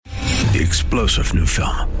the explosive new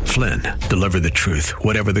film, Flynn, Deliver the Truth,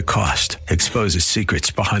 Whatever the Cost, exposes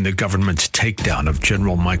secrets behind the government's takedown of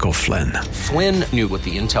General Michael Flynn. Flynn knew what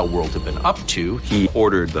the intel world had been up to. He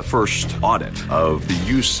ordered the first audit of the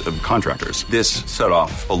use of contractors. This set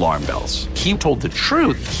off alarm bells. He told the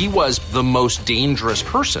truth. He was the most dangerous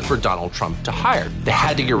person for Donald Trump to hire. They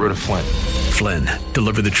had to get rid of Flynn. Flynn,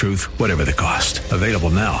 Deliver the Truth, Whatever the Cost. Available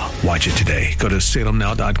now. Watch it today. Go to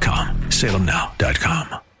salemnow.com.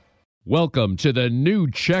 salemnow.com. Welcome to the new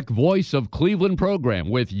Czech Voice of Cleveland program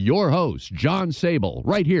with your host, John Sable,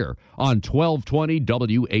 right here on 1220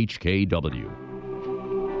 WHKW.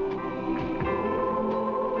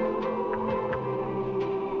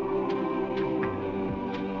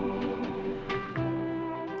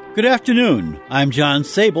 Good afternoon. I'm John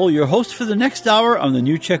Sable, your host for the next hour on the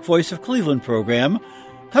new Czech Voice of Cleveland program,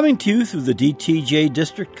 coming to you through the DTJ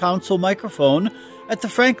District Council microphone at the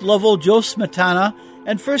Frank Lovell Joe Smetana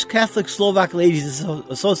and First Catholic Slovak Ladies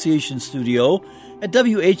Association studio at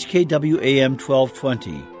WHKW AM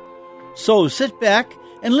 1220. So sit back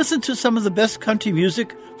and listen to some of the best country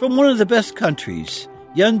music from one of the best countries,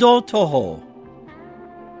 Yendo Toho.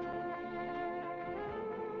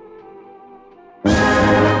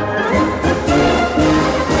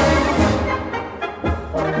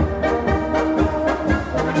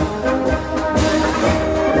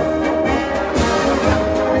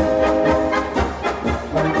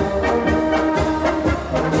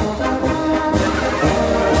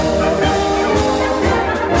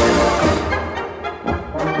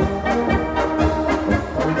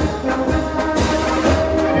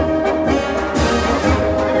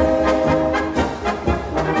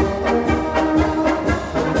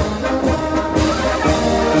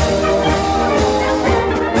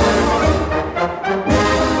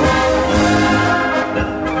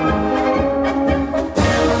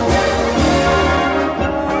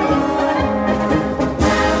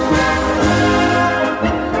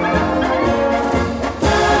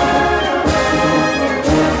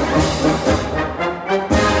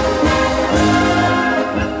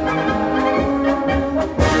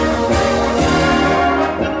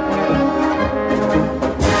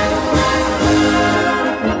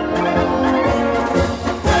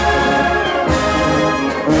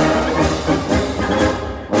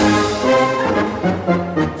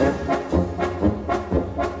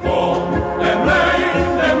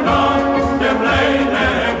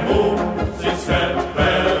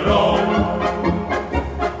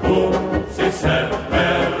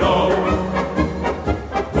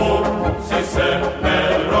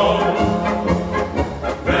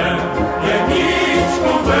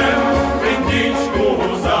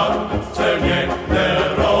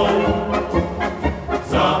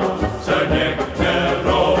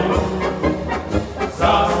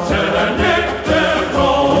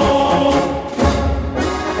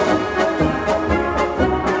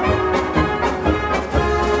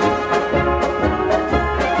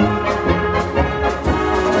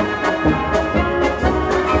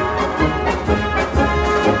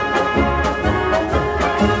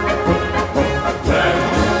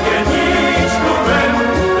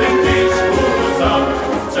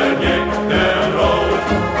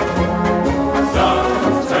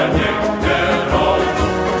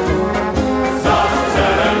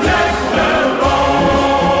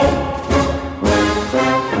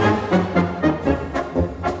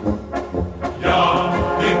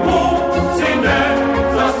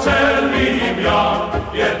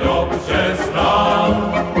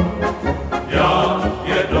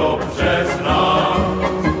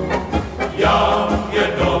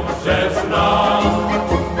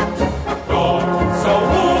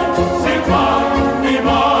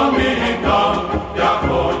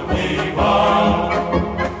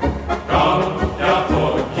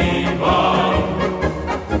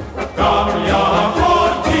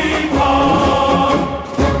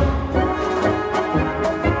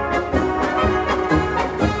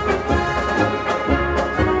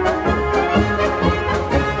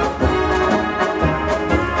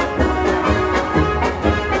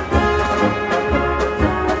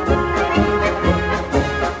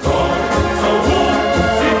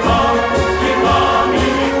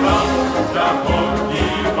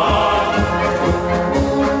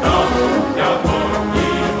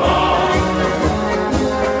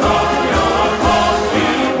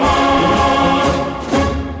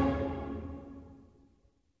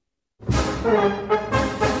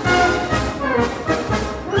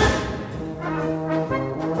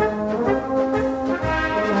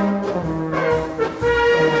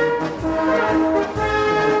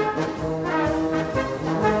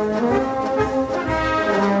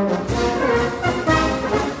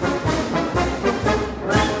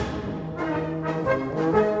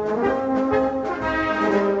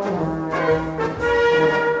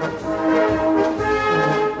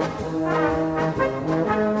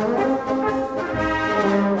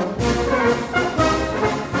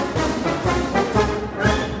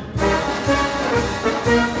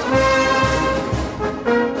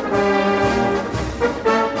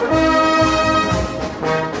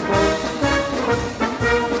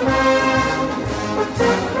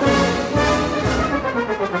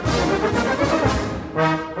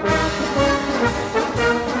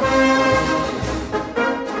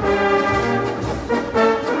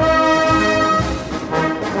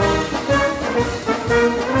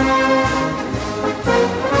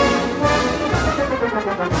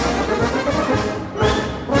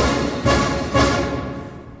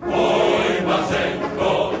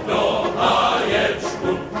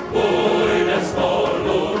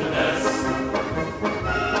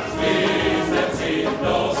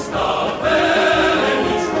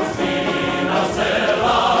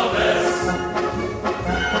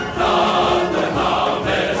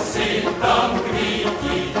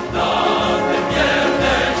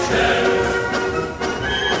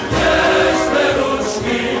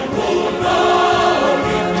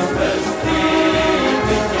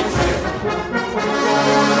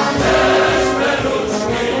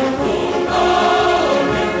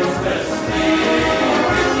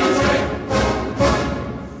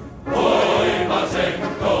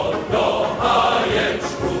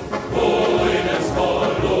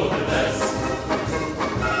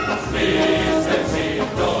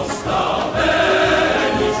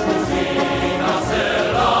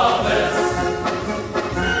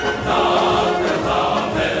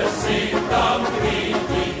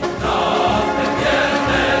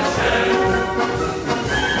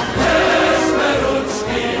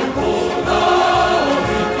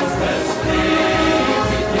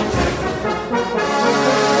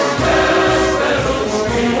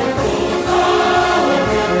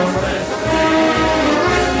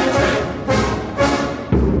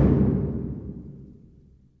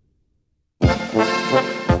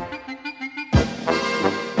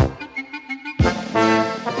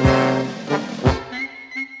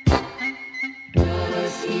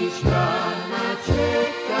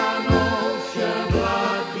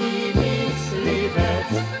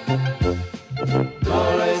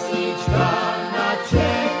 Kolesnička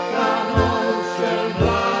načekanou šel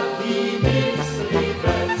mladý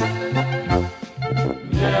myslivec.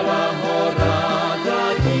 Měla ho ráda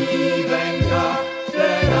dívenka,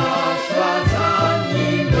 která šla za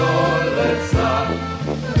ním do lesa.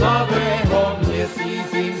 Tmavého měsíc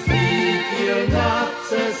jim svítil na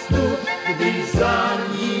cestu, když za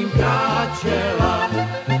ním kráčela.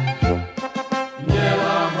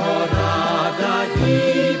 Měla ho ráda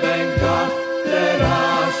dívenka,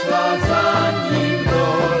 která šla za ním do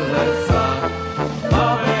lesa.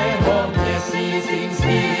 Tmavého měsíc jim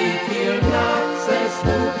svítil na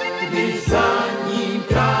cestu, když za ním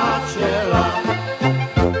kráčela.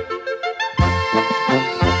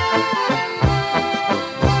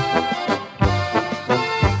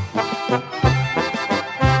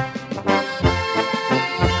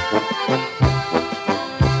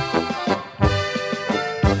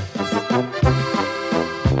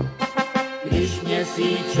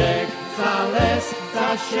 Měsíček za les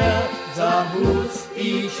zašel, za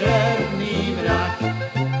hustý černý mrak.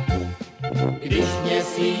 Když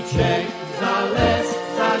měsíček za les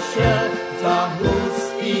zašel, za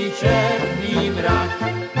hustý černý mrak.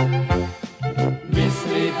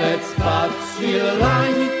 Myslivec patřil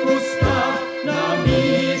laňku stav,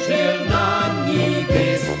 namířil na ní,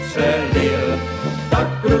 vystřelil.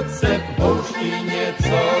 Tak prudce v poušti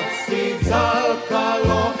něco si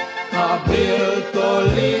zalkalo, a byl to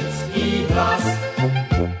lidský hlas.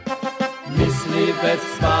 Myslivec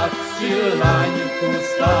spatřil laňku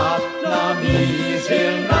stát,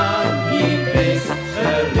 namířil na ní,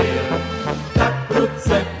 vystřelil. Tak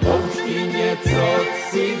prudce v poušti něco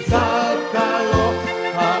si zalkalo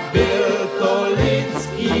a byl to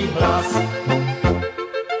lidský hlas.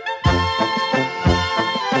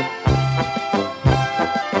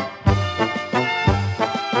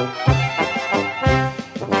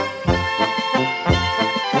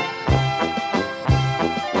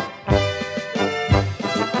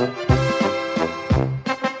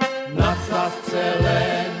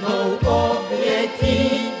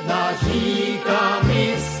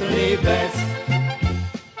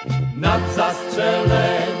 Nad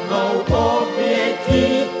zastřelenou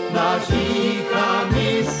obětí naříká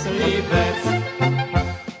myslivec.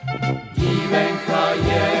 Dívenka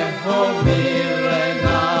jeho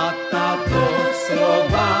milená, tato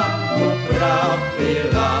slova mu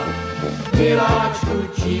pravila. Miláčku,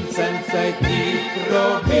 čím jsem se ti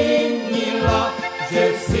provinila,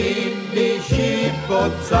 že si mi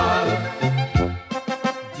život vzal.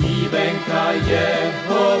 Dívenka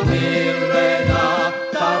jeho milená,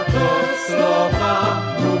 tato slova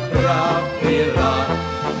mu pravila.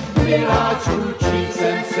 Miláčku, čím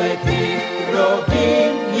jsem se ti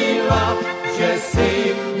provinila, že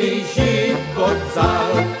si mi život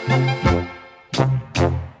vzal.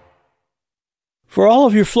 For all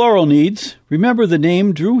of your floral needs, remember the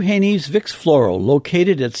name Drew Haney's Vicks Floral,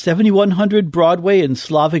 located at 7100 Broadway in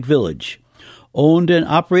Slavic Village. Owned and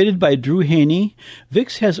operated by Drew Haney,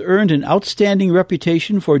 Vicks has earned an outstanding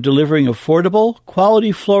reputation for delivering affordable,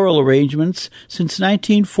 quality floral arrangements since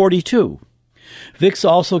 1942. Vicks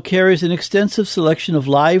also carries an extensive selection of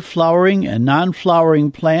live flowering and non-flowering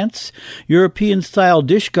plants, European-style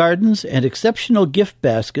dish gardens, and exceptional gift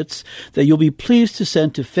baskets that you'll be pleased to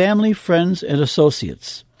send to family, friends, and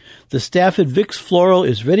associates. The staff at Vicks Floral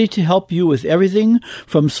is ready to help you with everything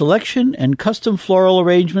from selection and custom floral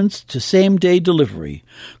arrangements to same-day delivery.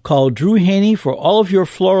 Call Drew Haney for all of your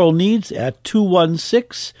floral needs at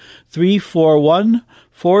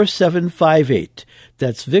 216-341-4758.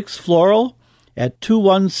 That's Vicks Floral at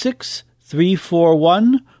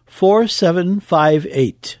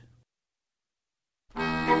 216-341-4758.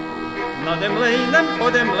 Nad mlejnem,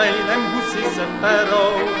 pode mlejnem husy se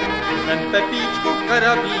perou, ten Pepíčku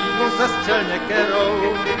karabínu zastřelně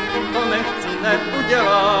kerou. To nechci,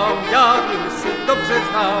 neudělám, já ty husy dobře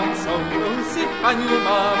znám, jsou to husy paní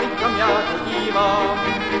mámy, kam já to dívám.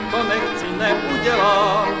 To nechci,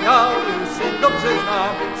 neudělám, já ty husy dobře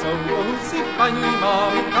znám, jsou to husy paní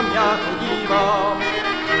mámy, kam já to dívám.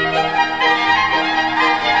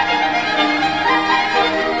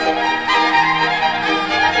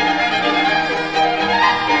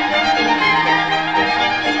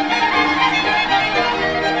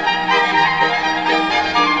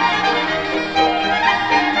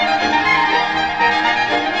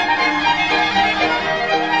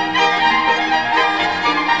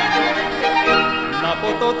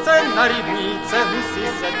 Na rybníce husy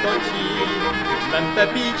se točí, ten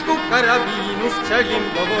Pepíčku karabínu střelím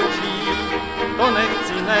do očí. To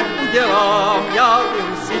nechci, neudělám, já ty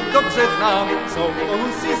husy dobře znám, jsou to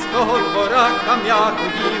husy z toho dvora, kam já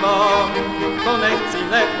chodívám. To nechci,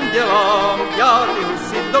 neudělám, já ty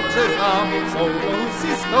husy dobře znám, jsou to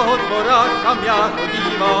husy z toho dvora, kam já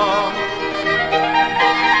chodívám.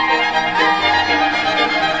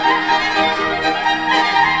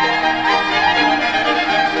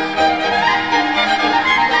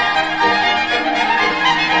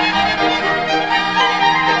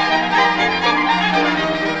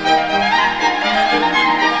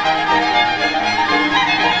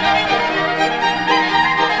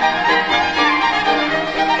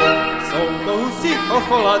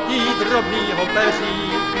 Cholatý drobnýho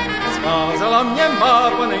peří, svázala mě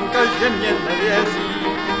má panenka, že mě nevěří.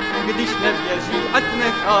 Když nevěří, ať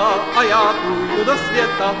nechá a já půjdu do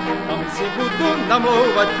světa, tam si budu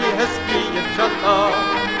namlouvat ti hezký děvčata.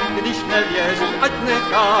 Když nevěří, ať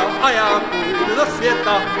nechá a já půjdu do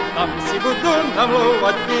světa, tam si budu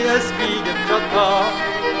namlouvat ti hezký děvčata.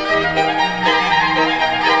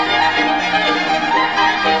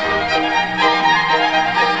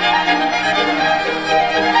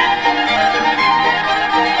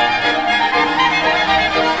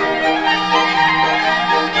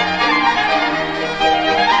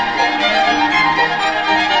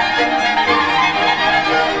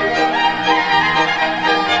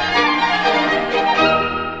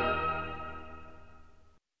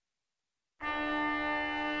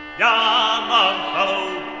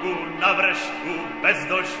 Bez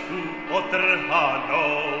došku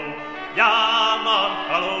otrhanou. Já mám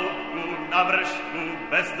chaloupku na vršku,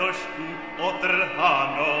 bez došku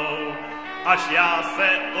otrhanou. Až já se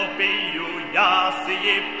opiju, já si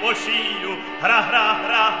ji pošiju,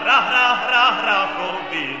 hrachovиnou.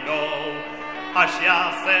 Až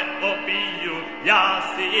já se opiju, já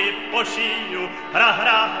si ji pošiju,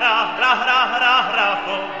 hrachovinou.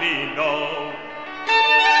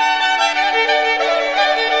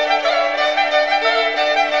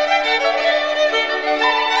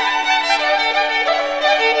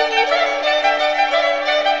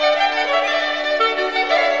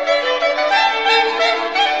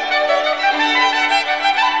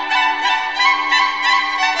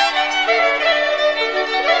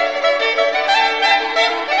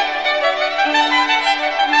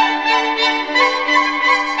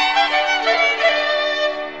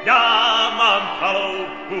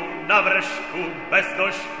 Na vršku bez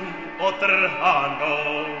došku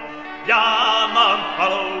otrhanou. Já mám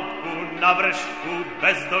chaloupku na vršku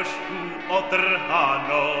bez došku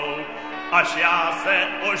otrhanou. Až já se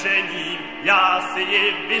ožením, já si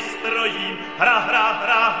ji vystrojím,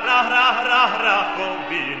 hrachovиnou.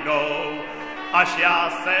 Až já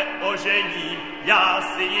se ožením, já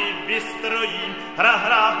si ji vystrojím,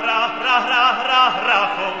 hrachovinou.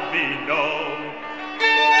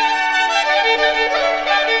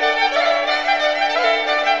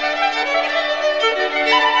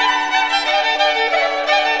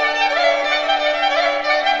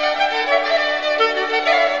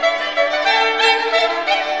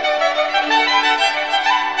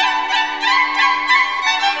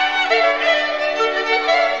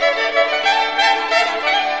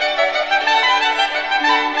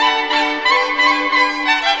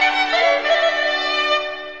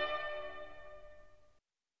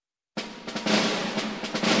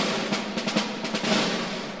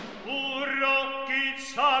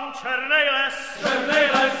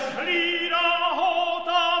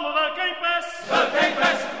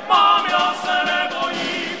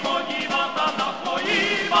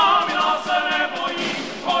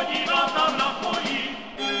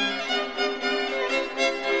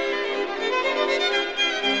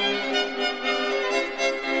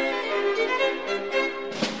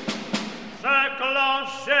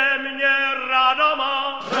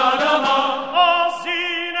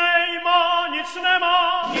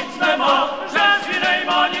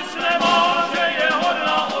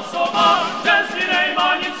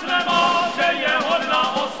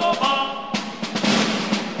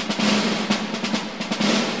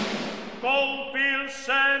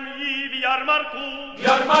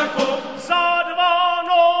 Jarmarku, za 2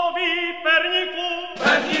 nový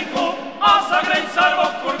perníku a za grejcar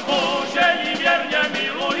okurku, že ji věrně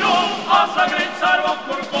miluju, a za grejcar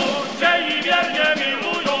okurku, že ji věrně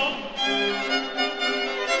miluju.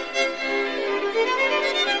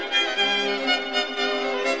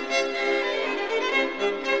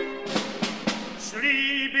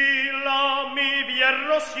 Slíbila mi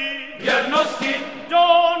věrnosti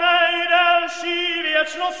do nejdelší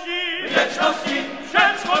věčnosti,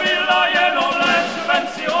 všecko byla jenom lež, ven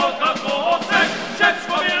si holka, koho chceš,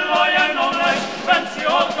 všecko byla jenom lež, ven si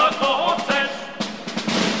holka, koho chceš.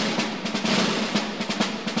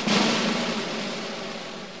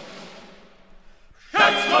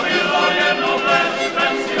 Všecko byla jenom lež,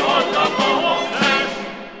 ven si holka, koho chceš.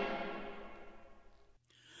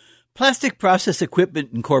 Plastic Process Equipment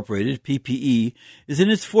Incorporated, PPE, is in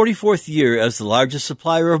its 44th year as the largest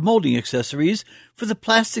supplier of molding accessories for the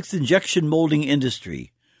plastics injection molding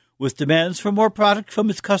industry. With demands for more product from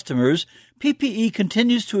its customers, PPE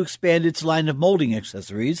continues to expand its line of molding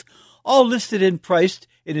accessories, all listed and priced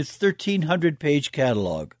in its 1,300-page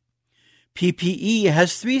catalog. PPE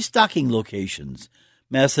has 3 stocking locations: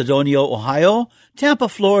 Macedonia, Ohio, Tampa,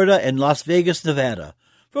 Florida, and Las Vegas, Nevada.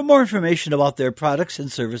 For more information about their products and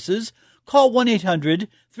services, call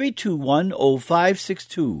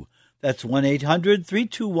 1-800-321-0562. That's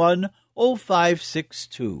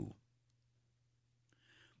 1-800-321-0562.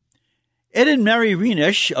 Ed and Mary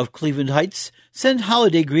Renesh of Cleveland Heights send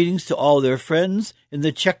holiday greetings to all their friends in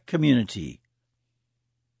the Czech community.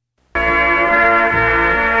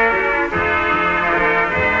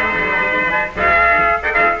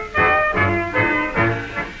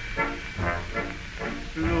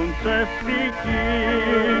 Slunce svítí,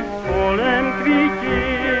 polem kvítí,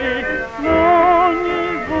 loni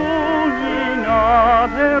vůní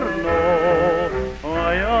nádherno, a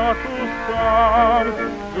já tu sám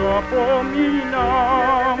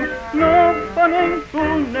zapomínám na panenku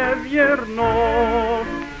nevěrnou,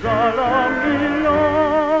 vzala mi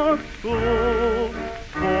lásku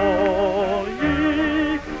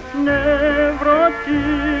svoji, nevratí.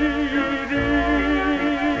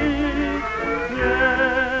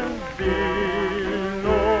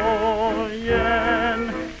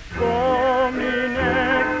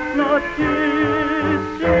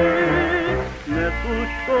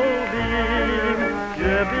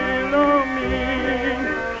 Že bylo mým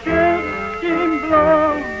štěstím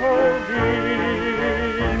blahovým.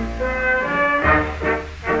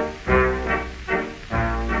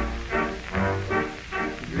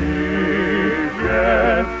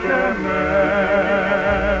 Viděte mé,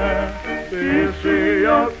 ty jsi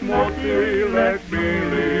jak motýlek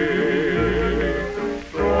bílý,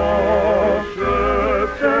 pro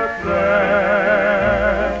srdce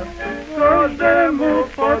tvé, každému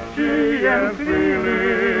patří jen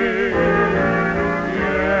chvíli,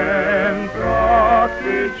 jen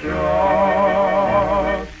krátky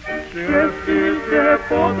čas, štěstí tě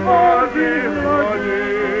podváží hladí.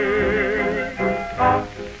 A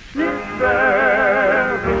sníh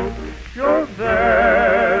veru,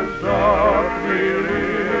 Josef za chvíli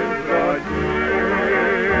zradil.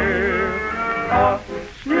 A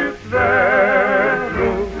sníh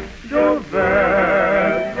veru,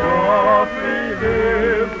 Josef za chvíli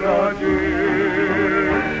zradil.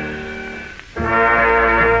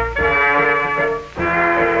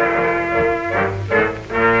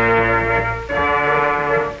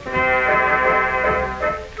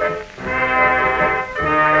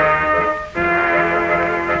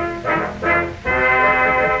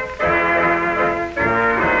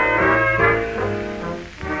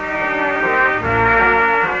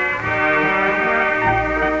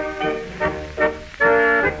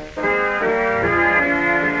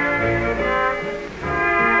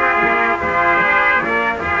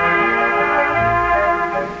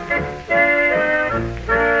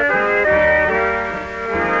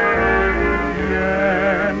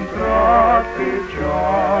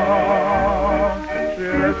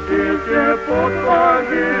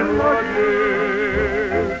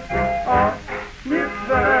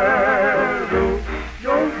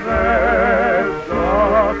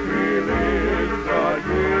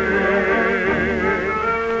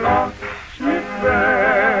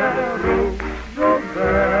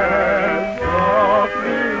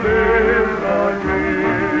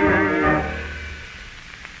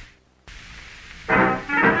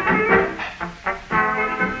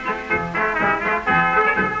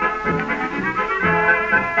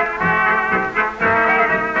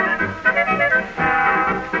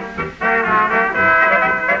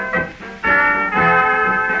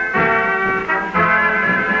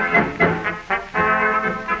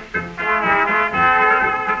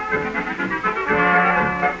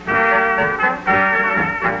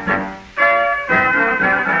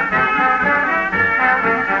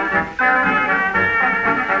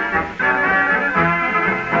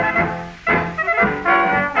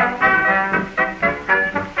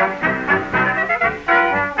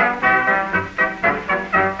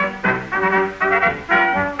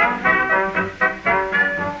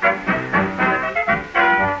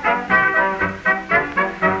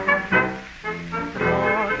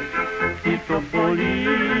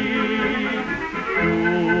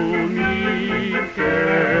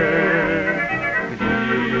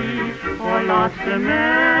 lásce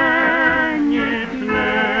mé nic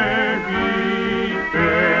nevíte.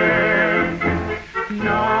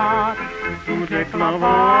 Já tu řekla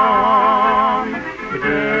vám,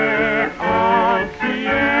 kde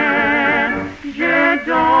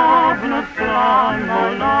dávno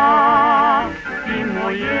sklamala i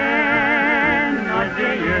moje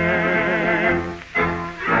naděje.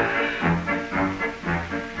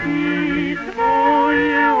 I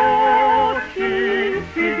tvoje oči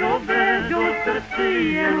si dovedou srdci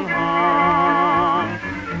je lhát.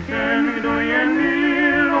 Ten, kdo je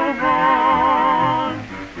miloval,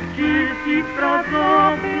 čistý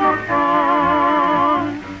pravda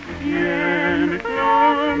plakán, jen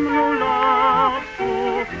klamnou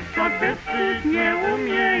lásku tak bezstydně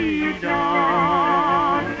umějí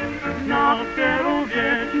dát. Na kterou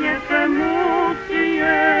věčně se musí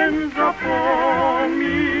jen zapomínat.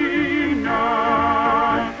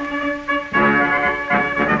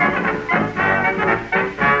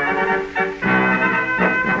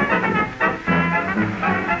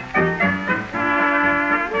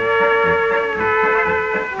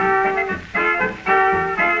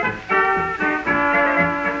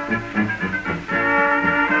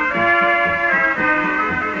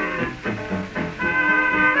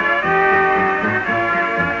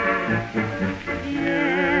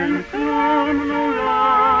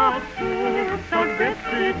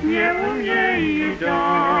 Neumějí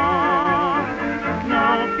dát,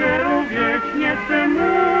 na kterou věčně se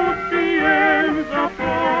musí jen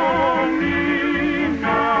zapomínat.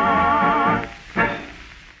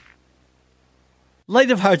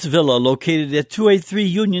 Light of Hearts Villa, located at 283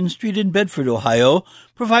 Union Street in Bedford, Ohio,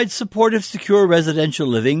 provides supportive, secure residential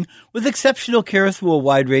living with exceptional care through a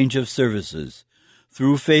wide range of services.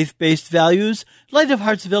 Through faith-based values, Light of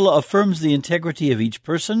Hearts Villa affirms the integrity of each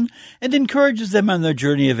person and encourages them on their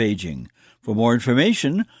journey of aging. For more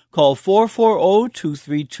information, call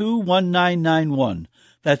 440-232-1991.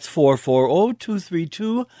 That's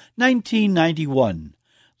 440-232-1991.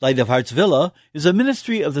 Light of Hearts Villa is a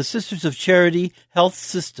ministry of the Sisters of Charity Health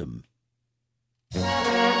System.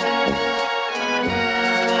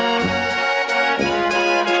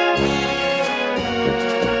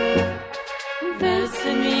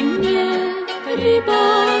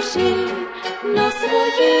 Rybáři na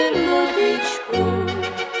svoji lodičku,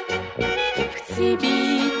 chci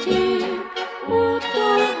býti u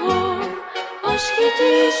toho, až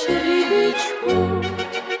chytíš rybičku.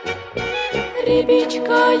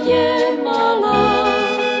 Rybička je malá,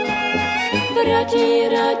 vrátí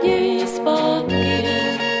raději zpátky.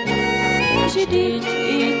 Vždyť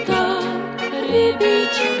i ta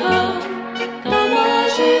rybička, ta má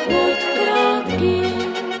život krátký.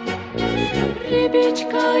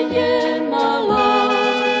 Rybička je malá,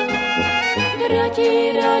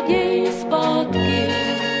 vrátí raději zpátky.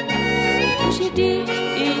 Vždyť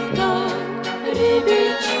i ta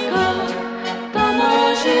rybička, ta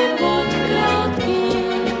má život krátký.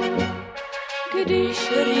 Když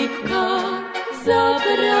rybka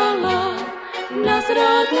zabrala na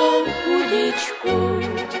zrádnou udičku,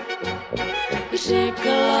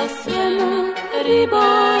 řekla jsem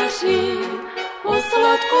rybáři o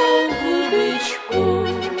sladkou hubičku.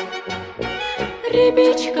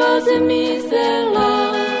 Rybička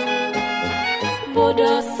zmizela,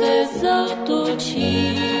 voda se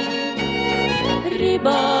zatočí.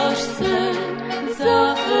 Rybář se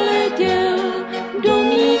zahleděl do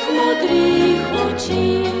mých modrých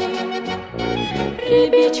očí.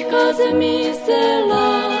 Rybička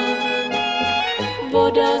zmizela,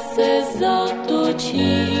 voda se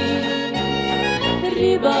zatočí.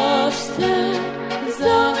 Rybář se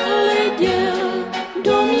zahleděl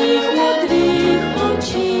do mých modrých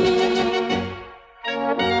očí.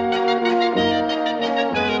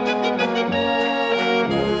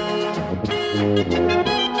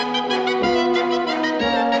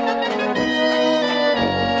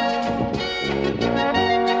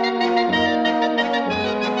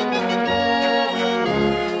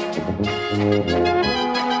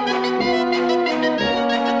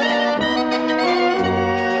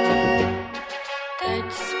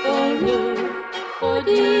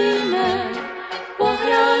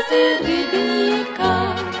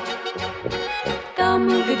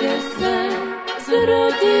 Kde se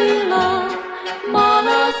zrodila má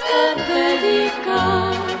láska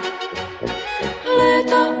veliká.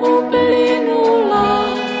 Léta uplynula,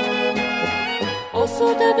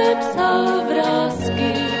 osud vepsal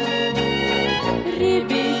vrásky.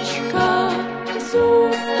 Rybička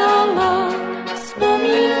zůstala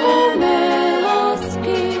vzpomínkou mé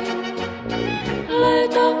lásky.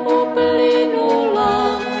 Léta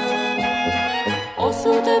uplynula,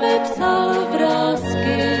 osud vepsal vrásky.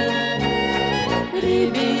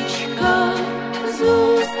 Rybička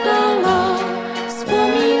zůstala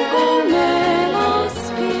vzpomínkou mé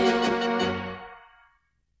lásky.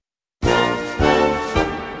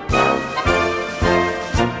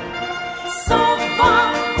 Sova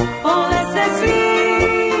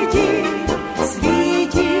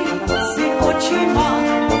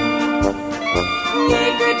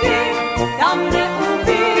tam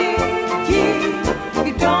neuvidí,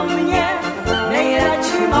 kdo mě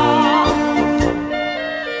nejradši má.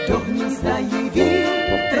 Do hnízda jí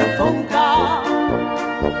vítr fouká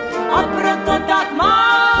a proto tak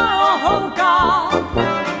málo houká.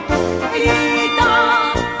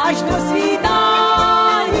 Lítá až do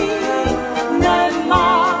svítání,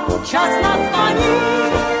 nemá čas na spaní.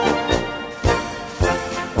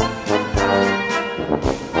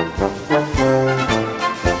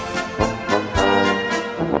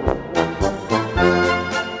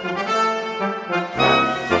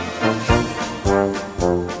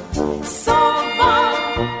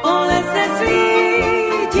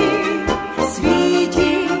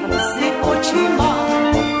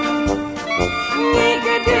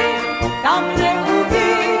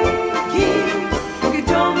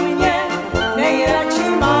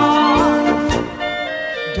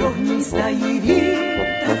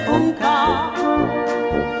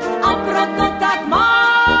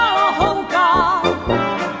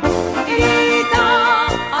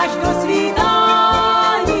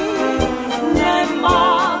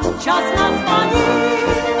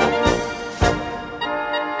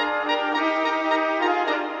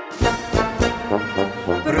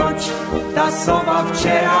 Proč ta sova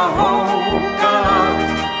včera houkala?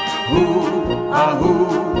 Hů a hů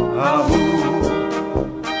a hů.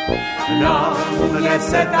 Na mne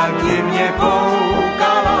se tak divně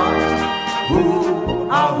koukala. Hů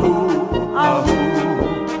a hů a hů.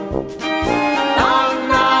 Tam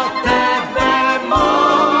na tebe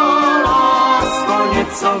má lásko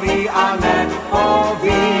něco ví a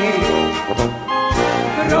nepoví.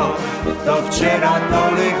 Proč to včera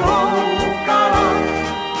tolik houkala?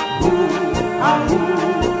 Hů a hů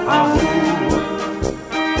a hů.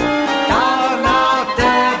 Ta na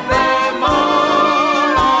tebe má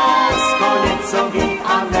lásko něco ví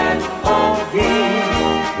a nepoví.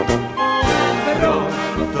 Proč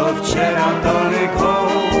to včera tolik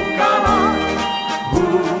houkala? Hů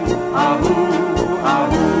a hů a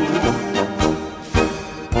hů.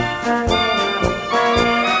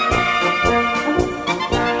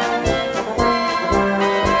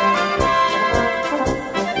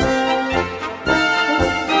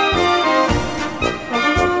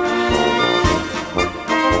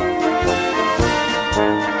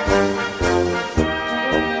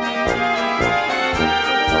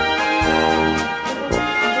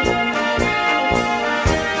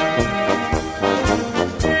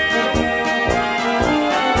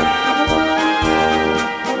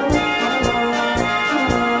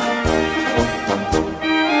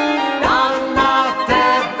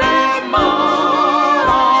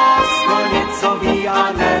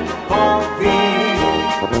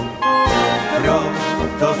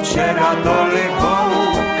 Včera tolik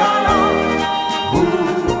houkala, hů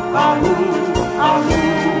a hů a hů.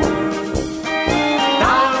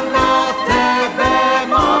 Ta na tebe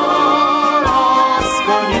má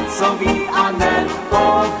lásko něco ví a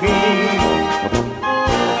nepoví.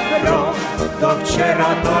 Proč to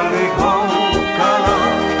včera tolik houkala,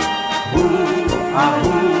 hů a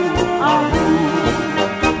hů a hů.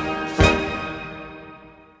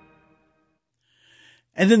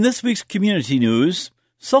 And in this week's community news,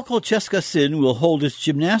 Sokol Česká Syn will hold its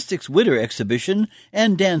gymnastics winter exhibition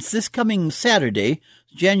and dance this coming Saturday,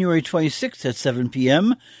 January 26th at 7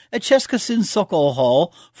 p.m. at Česká Syn Sokol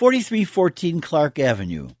Hall, 4314 Clark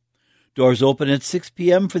Avenue. Doors open at 6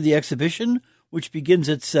 p.m. for the exhibition, which begins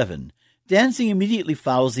at 7. Dancing immediately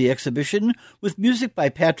follows the exhibition with music by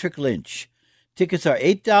Patrick Lynch. Tickets are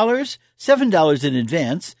 $8, $7 in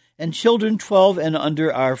advance, and children 12 and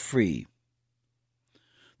under are free.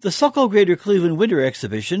 The Sokol Greater Cleveland Winter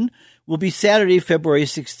Exhibition will be Saturday, February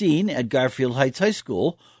 16 at Garfield Heights High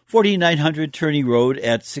School, 4900 Turney Road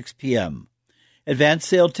at 6 p.m. Advance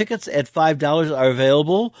sale tickets at $5 are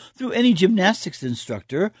available through any gymnastics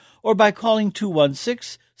instructor or by calling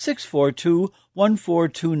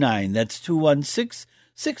 216-642-1429. That's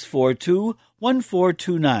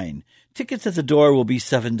 216-642-1429. Tickets at the door will be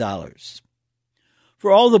 $7.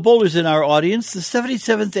 For all the bowlers in our audience, the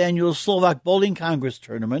 77th Annual Slovak Bowling Congress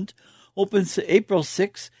Tournament opens April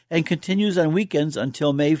 6 and continues on weekends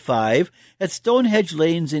until May 5 at Stonehenge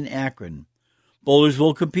Lanes in Akron. Bowlers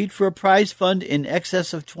will compete for a prize fund in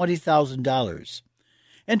excess of $20,000.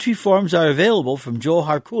 Entry forms are available from Joe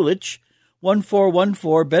Harkulich,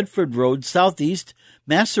 1414 Bedford Road, Southeast,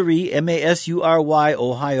 Massary, Masury,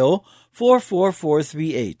 Ohio,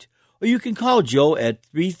 44438. Or you can call Joe at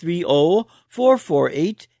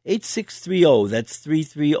 330-448-8630. That's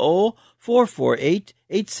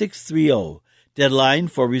 330-448-8630. Deadline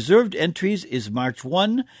for reserved entries is March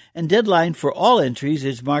 1, and deadline for all entries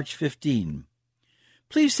is March 15.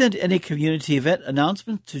 please send any community event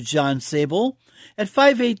announcement to John Sable at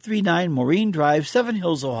 5839 Maureen Drive, Seven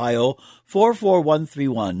Hills, Ohio,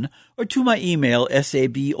 44131, or to my email,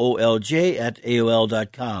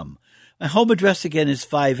 sabolj@aol.com. My home address again is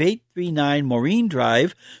 5839 Maureen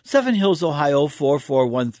Drive, Seven Hills, Ohio,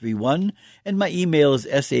 44131, and my email is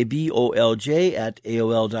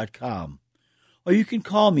sabolj@aol.com. Or you can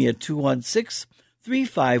call me at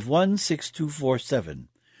 216-351-6247.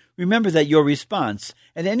 Remember that your response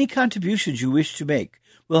and any contributions you wish to make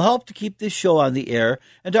will help to keep this show on the air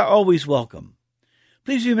and are always welcome.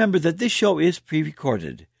 Please remember that this show is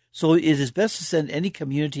pre-recorded, so it is best to send any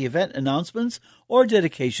community event announcements or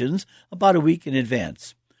dedications about a week in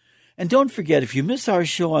advance. And don't forget, if you miss our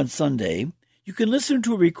show on Sunday, you can listen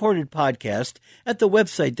to a recorded podcast at the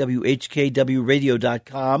website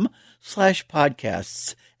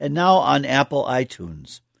whkwradio.com/podcasts and now on Apple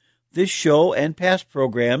iTunes. This show and past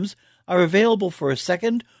programs are available for a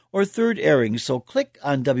second or third airing, so click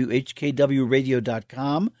on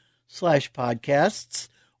whkwradio.com/podcasts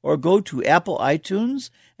or go to Apple iTunes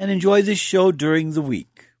and enjoy this show during the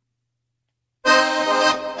week.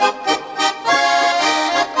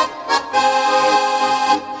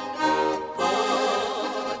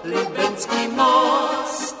 Libeňským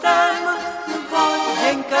mostem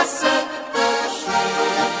voděnka se točí.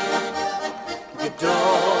 Kdo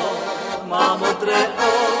má modré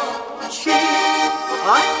oči,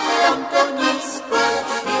 ať tam po ní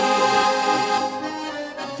skočí.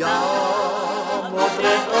 Já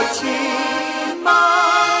modré oči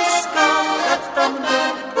mám, skákat tam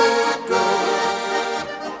nebudu.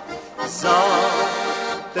 Za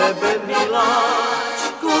tebe,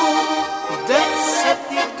 miláčku,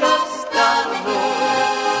 10 dostanu.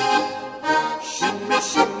 Šimi,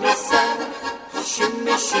 šimi sem,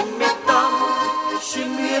 šimi, šimi tam,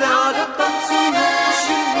 šimi ráda tancuju,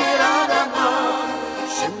 šimi ráda mám.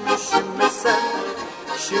 Šimi, šimi sem,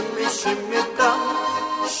 šimi, šimi tam,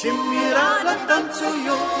 šimi ráda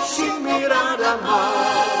tancuju, šimi ráda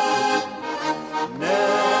mám.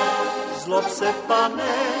 Nezlob se,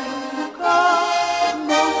 panenko,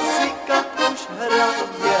 muzika už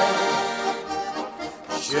hraje,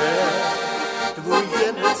 že tvůj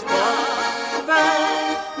jenec pláve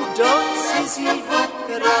do cizího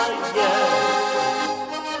kraje.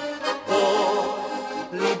 Pod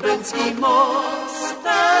Libeňským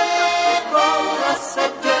mostem kola se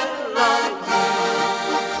dělají,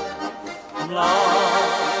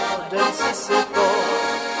 mládenci si to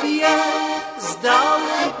z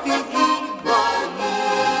dálky vyhýbají.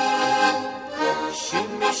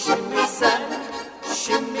 Šimi, šimi sem,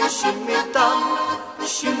 šimi, šimi tam,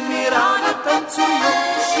 šimi ráda tancuju,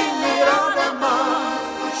 šimi ráda mám.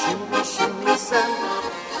 Šimi, šimi sem,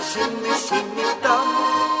 šimi, šimi tam,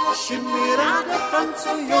 šimi ráda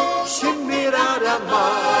tancuju, šimi ráda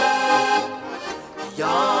mám.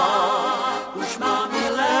 Já už mám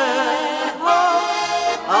milého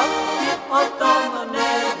a ty o tom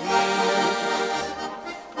nevíš.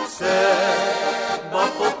 Třeba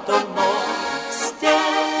po tom mostě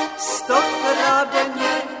 100krát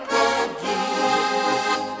denně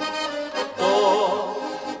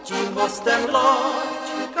tím mostem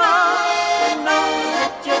loďka na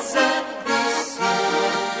řetěze visí.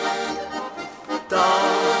 Ta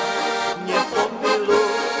mě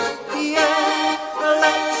pomiluje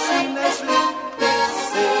lepší nežli ty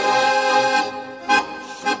si.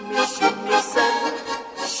 Šimi, šimi sem,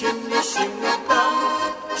 šimi, šimi tam,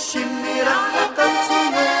 šimi ráda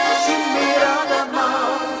tancuju, šimi ráda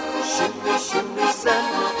mám. Šimi, šimi sem,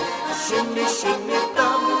 šimi, šimi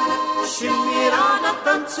tam, šimi ráda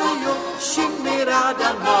tancuju, šimi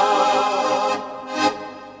ráda mám.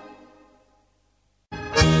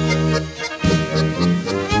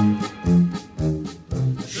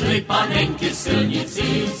 Šli panenky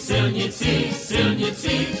silnicí, silnicí,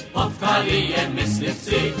 silnicí, potkali je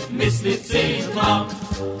myslivci, myslivci dva.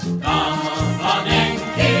 Kam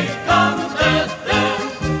panenky, kam jdete,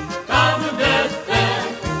 kam jdete,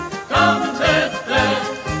 kam jdete,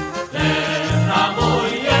 která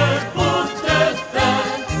moje budete,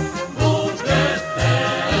 budete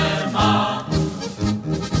má.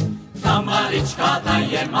 Ta malička, ta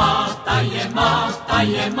je má, ta je má, ta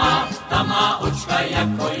je má, ta má očka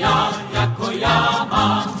jako já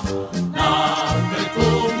mám. Na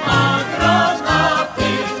krku má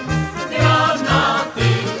granáty,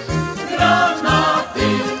 granáty, granáty.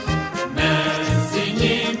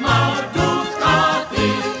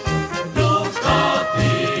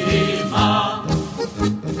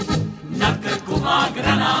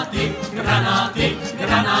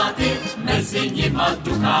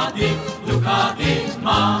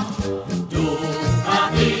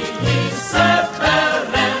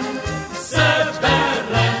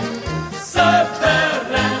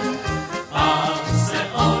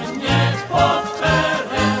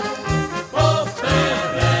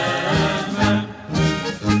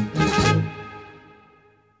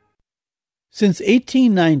 Since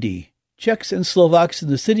 1890, Czechs and Slovaks in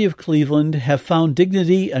the city of Cleveland have found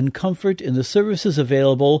dignity and comfort in the services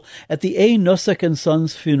available at the A. Nosek &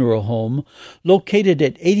 Sons Funeral Home, located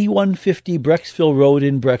at 8150 Brecksville Road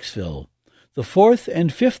in Brecksville. The fourth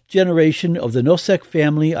and fifth generation of the Nosek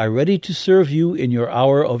family are ready to serve you in your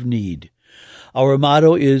hour of need. Our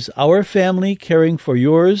motto is Our Family Caring for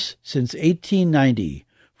Yours since 1890.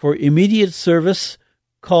 For immediate service,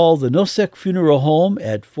 call the Nosek Funeral Home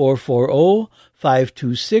at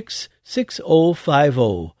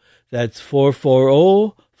 440-526-6050. That's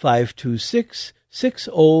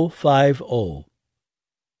 440-526-6050.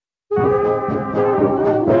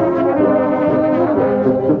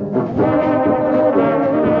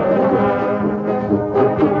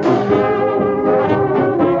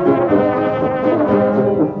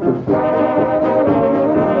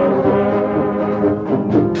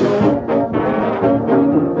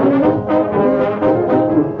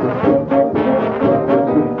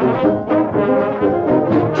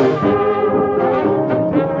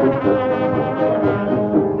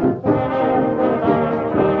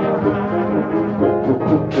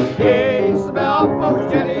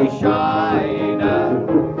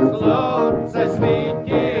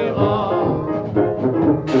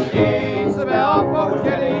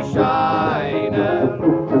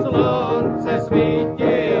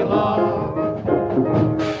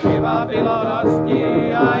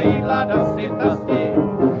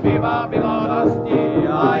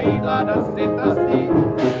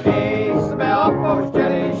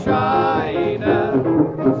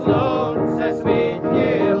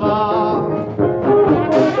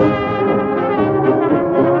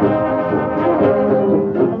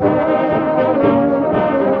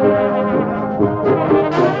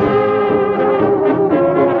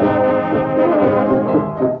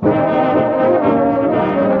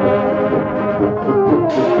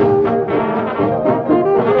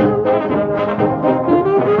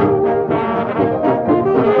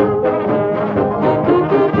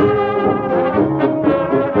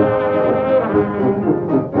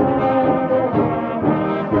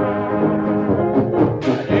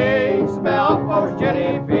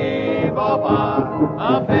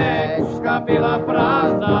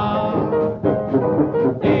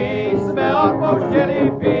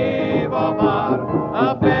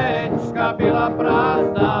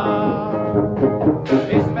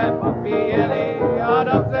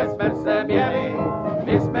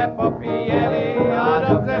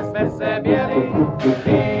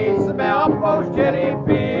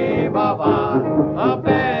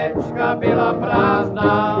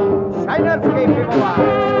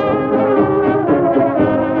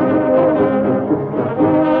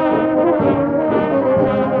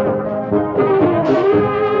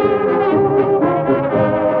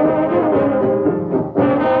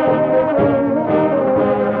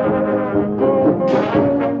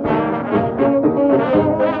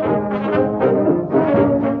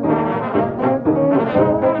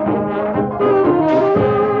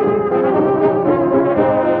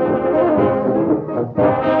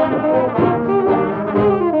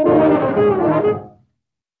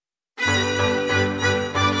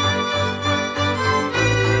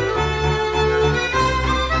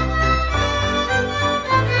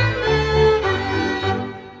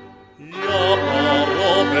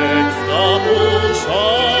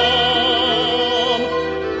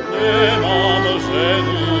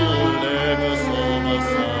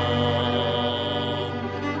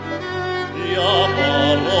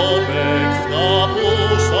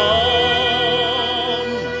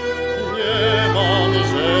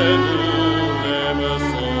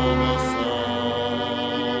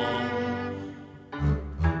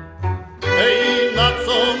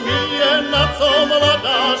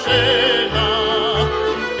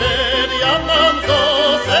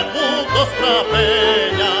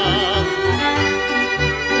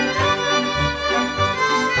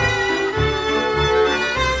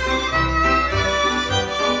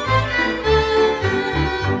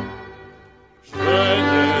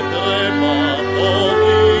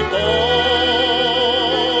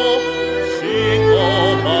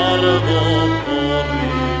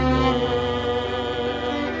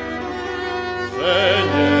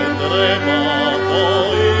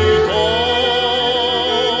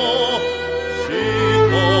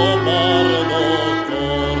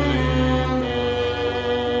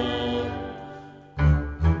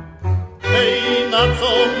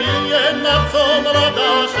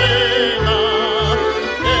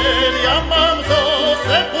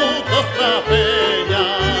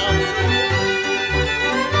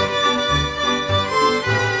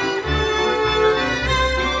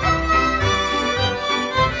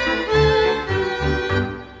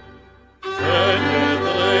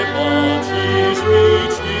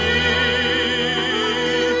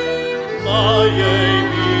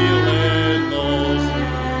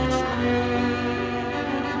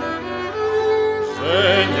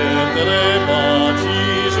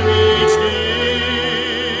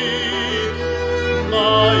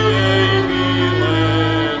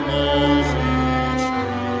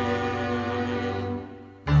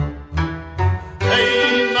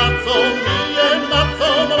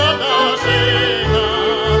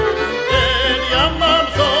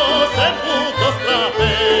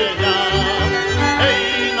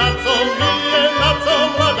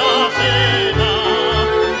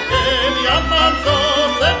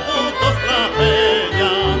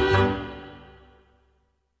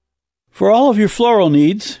 For all of your floral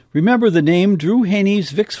needs, remember the name Drew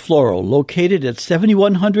Haney's Vicks Floral, located at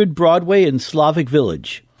 7100 Broadway in Slavic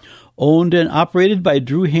Village. Owned and operated by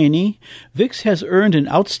Drew Haney, Vicks has earned an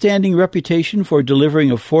outstanding reputation for delivering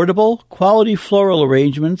affordable, quality floral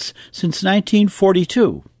arrangements since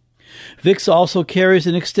 1942. Vicks also carries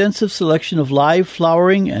an extensive selection of live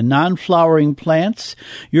flowering and non-flowering plants,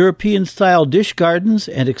 European-style dish gardens,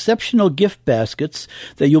 and exceptional gift baskets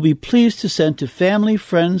that you'll be pleased to send to family,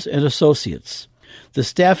 friends, and associates. The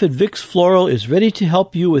staff at Vicks Floral is ready to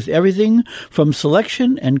help you with everything from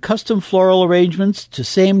selection and custom floral arrangements to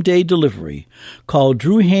same-day delivery. Call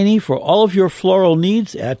Drew Haney for all of your floral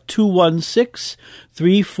needs at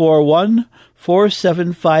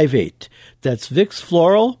 216-341-4758. That's Vicks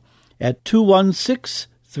Floral at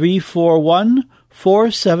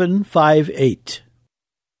 216-341-4758.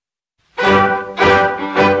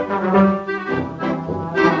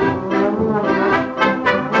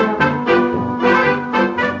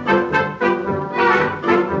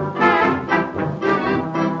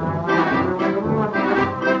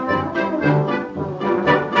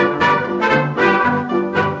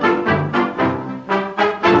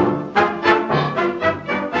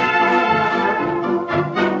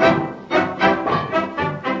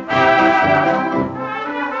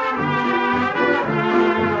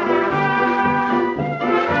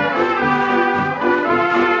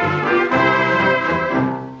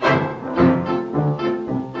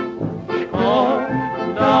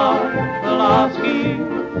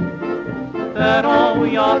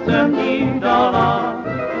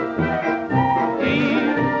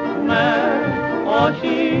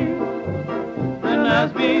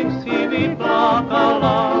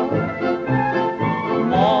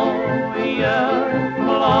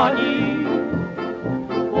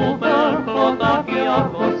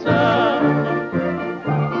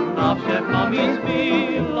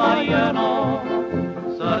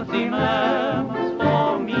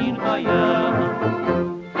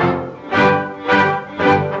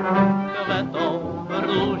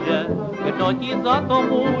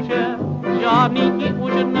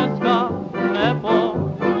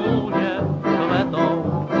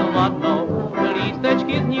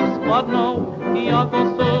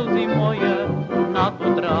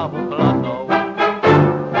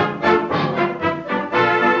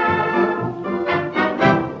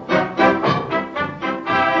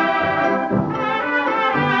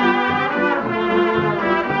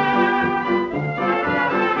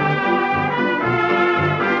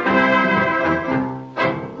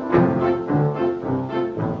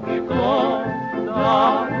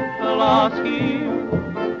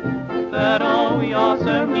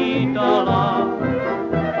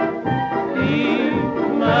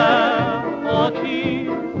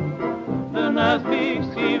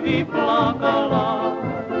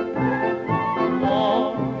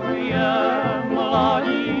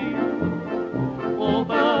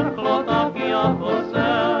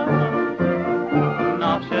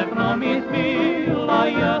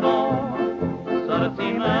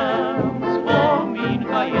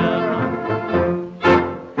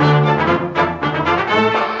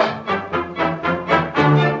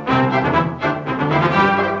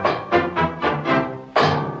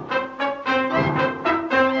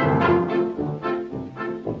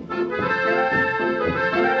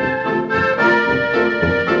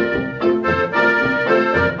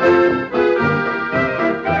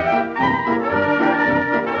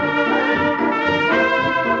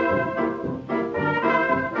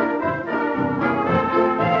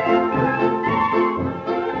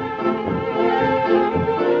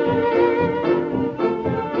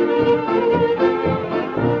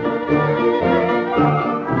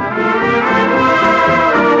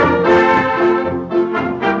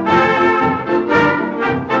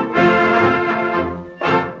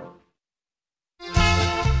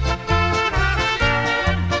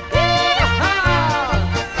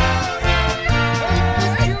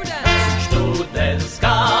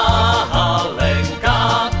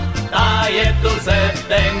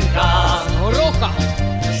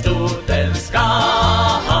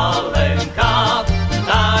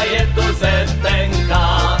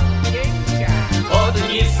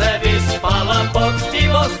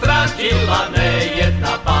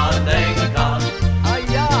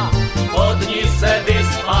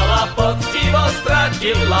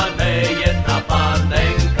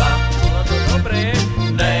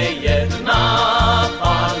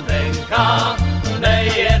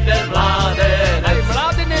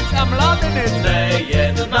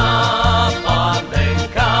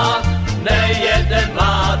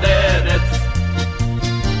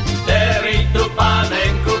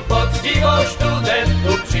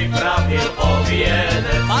 Prawie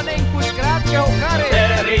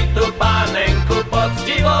panenku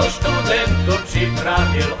poctivou študentku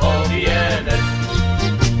připravil o věnec.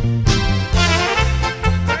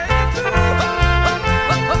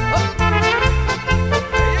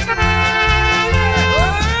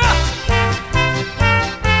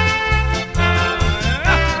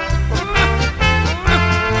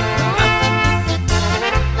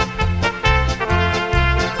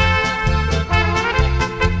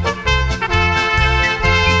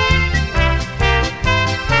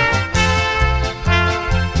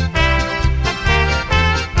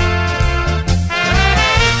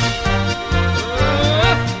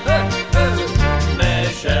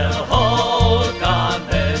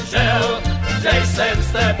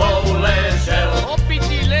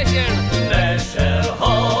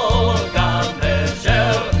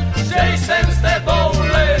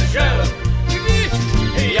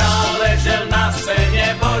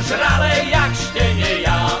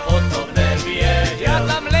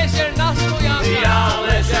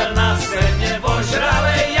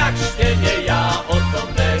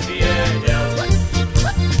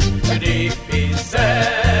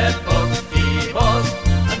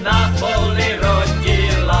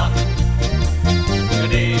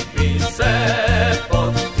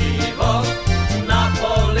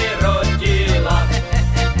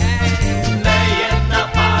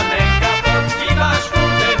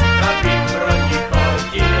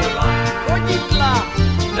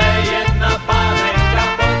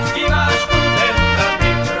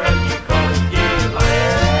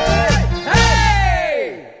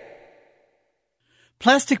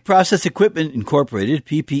 Plastic Process Equipment Incorporated,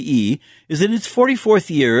 PPE, is in its 44th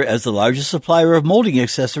year as the largest supplier of molding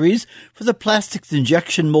accessories for the plastics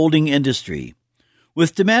injection molding industry.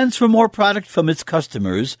 With demands for more product from its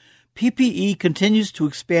customers, PPE continues to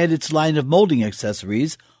expand its line of molding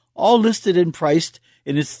accessories, all listed and priced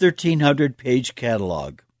in its 1,300-page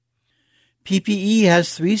catalog. PPE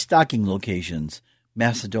has 3 stocking locations: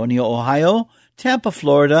 Macedonia, Ohio, Tampa,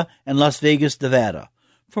 Florida, and Las Vegas, Nevada.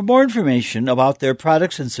 For more information about their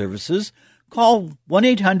products and services, call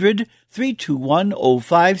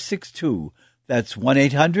 1-800-321-0562. That's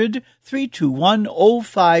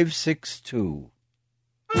 1-800-321-0562.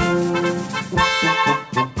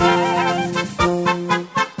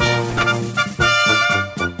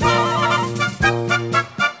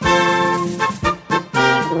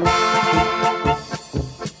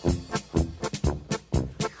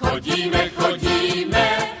 Chodíme,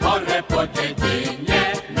 hore po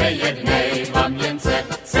dědině, nejednej maměnce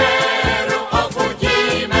dceru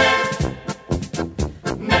obudíme.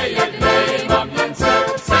 Nejednej maměnce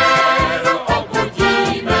dceru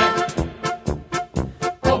obudíme.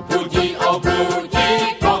 Obudí,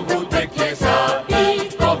 kohutek je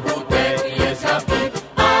zabít,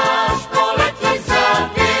 až poletí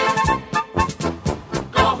zabít.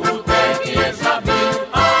 Kohutek je zabít,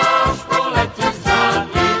 až poletí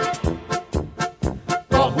zabít.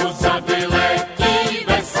 Vyletí,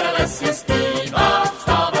 vesele si zpívá,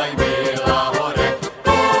 vstávaj, milá hore,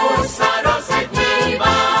 pusa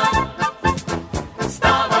rozednívá.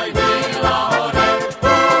 Vstávaj, milá hore,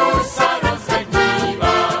 pusa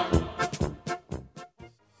rozednívá.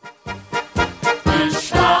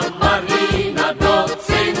 Vyšla Marína do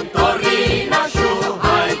cintorína,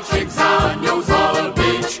 šuhajček za ňou s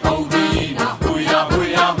holbičkou vína. Huja,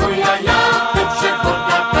 huja, huja, já, teče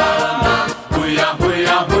voda plná, huja,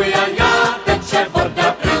 huja, huja, já, teče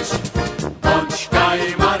voda pryč.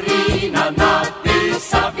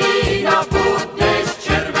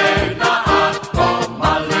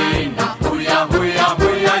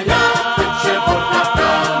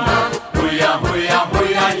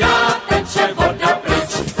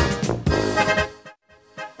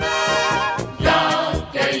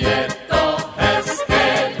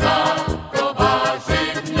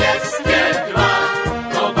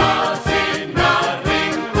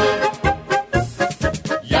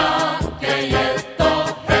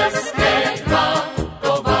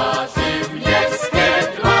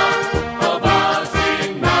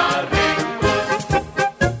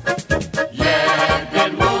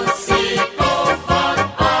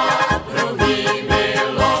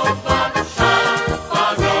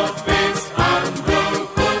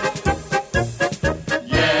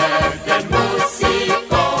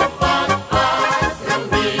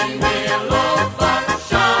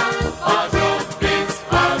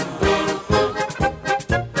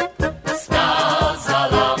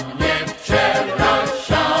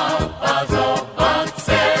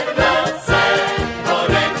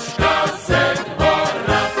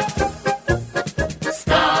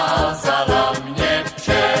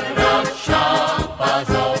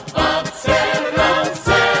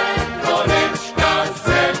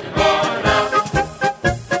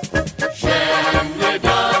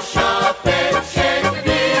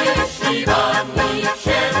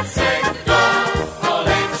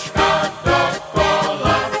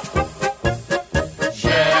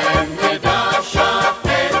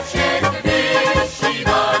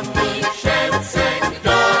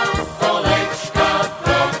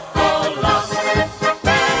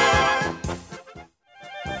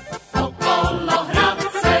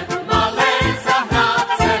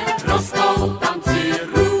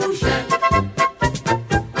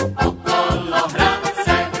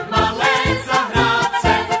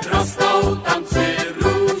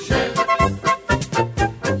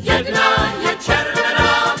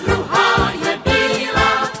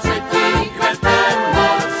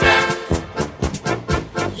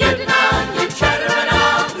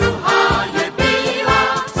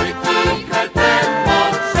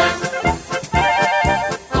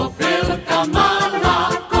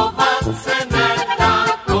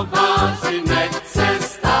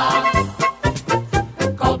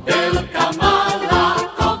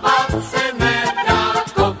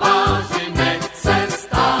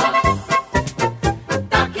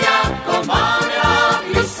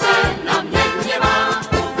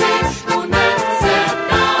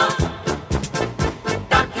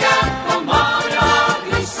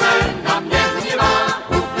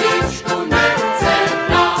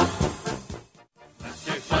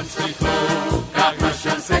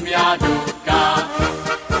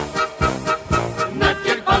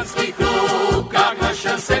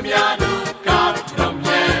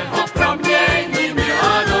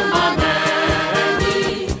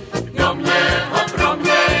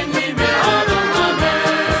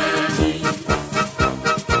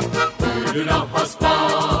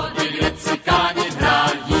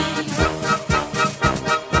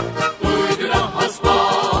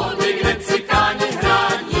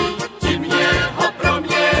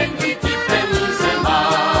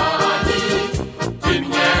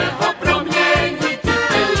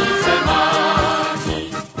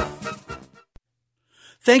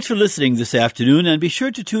 Thanks for listening this afternoon, and be sure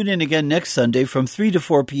to tune in again next Sunday from 3 to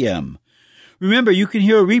 4 p.m. Remember, you can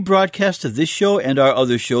hear a rebroadcast of this show and our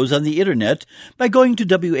other shows on the Internet by going to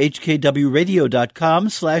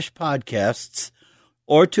whkwradio.com/podcasts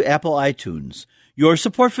or to Apple iTunes. Your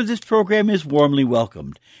support for this program is warmly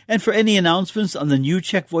welcomed. And for any announcements on the new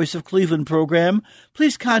Czech Voice of Cleveland program,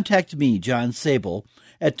 please contact me, John Sable,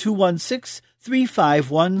 at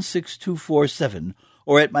 216-351-6247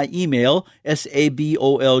 or at my email,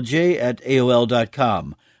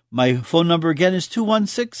 sabolj@aol.com. My phone number again is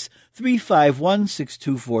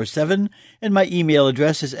 216-351-6247, and my email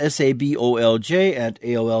address is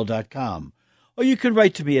sabolj@aol.com. Or you can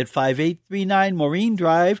write to me at 5839 Maureen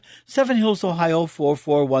Drive, Seven Hills, Ohio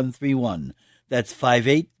 44131. That's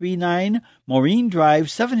 5839 Maureen Drive,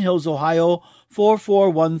 Seven Hills, Ohio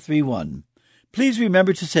 44131. Please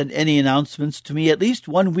remember to send any announcements to me at least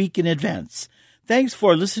 1 week in advance. Thanks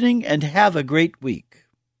for listening, and have a great week.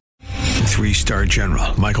 3-star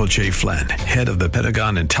General Michael J. Flynn, head of the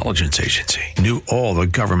Pentagon Intelligence Agency, knew all the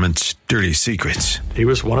government's dirty secrets. He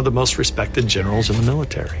was one of the most respected generals in the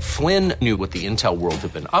military. Flynn knew what the intel world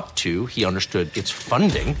had been up to. He understood its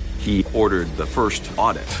funding. He ordered the first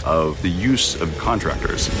audit of the use of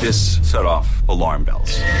contractors. This set off alarm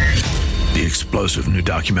bells. The explosive new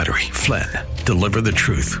documentary, Flynn, Deliver the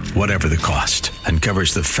Truth, Whatever the Cost,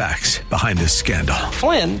 uncovers the facts behind this scandal.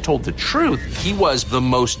 Flynn told the truth. He was the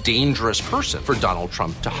most dangerous person for Donald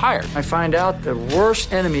Trump to hire. I find out the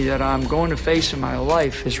worst enemy that I'm going to face in my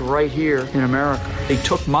life is right here in America. They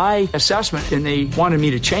took my assessment and they wanted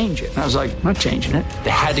me to change it. And I was like, I'm not changing it.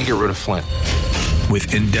 They had to get rid of Flynn.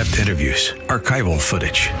 With in-depth interviews, archival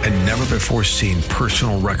footage, and never-before-seen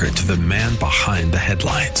personal records of the man behind the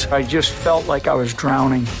headlines. I just felt like I was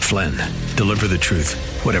drowning. Flynn, Deliver the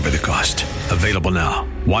Truth, Whatever the Cost. Available now.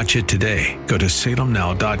 Watch it today. Go to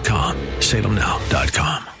salemnow.com.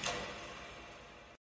 salemnow.com.